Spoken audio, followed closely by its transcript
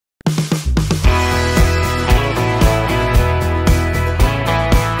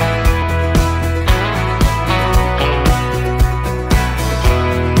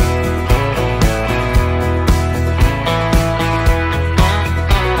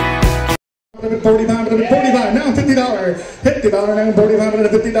45, now $50, $50 down, 45 and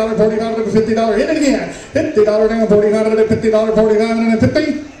 $50, 45 and $50, hit it again, $50 down, 45 and $50, 45 and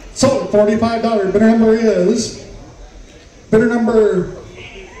 $50, sold at $45. Bidder number is, bidder number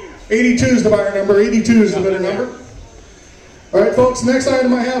 82 is the buyer number, 82 is the bidder number. All right, folks, next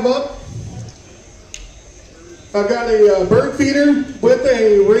item I have up, I've got a bird feeder with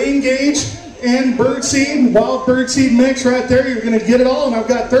a rain gauge and bird seed, wild bird seed mix right there. You're going to get it all, and I've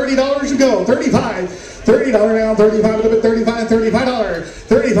got $30 to go. $35 down, 35 a bit, $35, $35,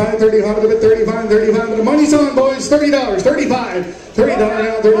 $35, $35 a bit, $35, $35. The money's on, boys. $30, $35, $30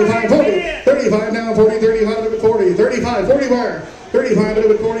 down, 35, 40, 35 down, 40, 35 a bit, 40, 35, 40 where? 35 a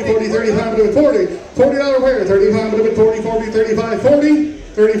bit, 40, 40, 35 a bit, 40, $40 where? 35 a bit, 40, 40, 35, 40,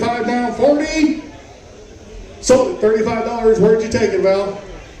 35 down, 40. Sold at $35. Where'd you take it, Val?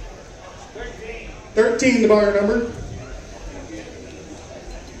 13, the buyer number.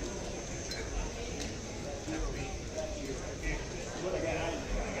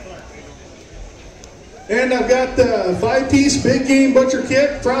 And I've got the 5-piece big game butcher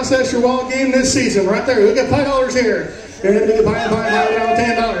kit, process your wild game this season, right there. We got $5 here. And then we get $5 down,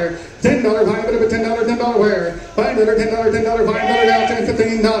 $10. $10, $5, $10, $10 where? $5, $10, $10, $5 down, $10,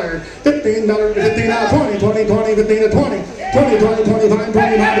 $15, $15, $15, $20, $20, $20, $15 to $20, $20, $20, $25,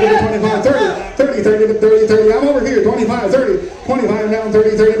 $25, $25, $30, $30, $30, $30, $30. I'm over here, $25, $30, $25 down,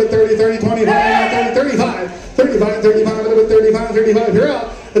 $30, $30, $30, $30, $25 down, $30, $35, $35, $35, $35, $35. You're out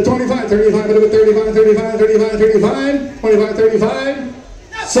at $25, $35, $35, $35, $35, $35, $25, $35.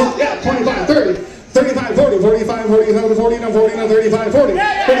 So yeah, $25, $30. 35, 40, 45, 47, 40, now 40, now 35, 40,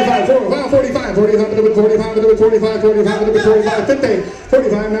 35, 40, wow, 45, 45, 45, 45, 45, 45, 50,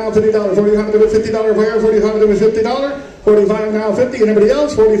 45 now, $50, 45, $50, where, 45, $50, 45 now, 50, anybody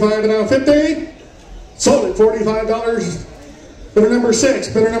else, 45 now, 50, sold at $45, bidder number 6,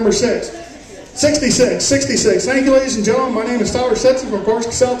 bidder number 6, 66, 66, thank you ladies and gentlemen, my name is Tylor from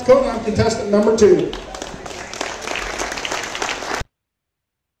South Dakota, I'm contestant number 2.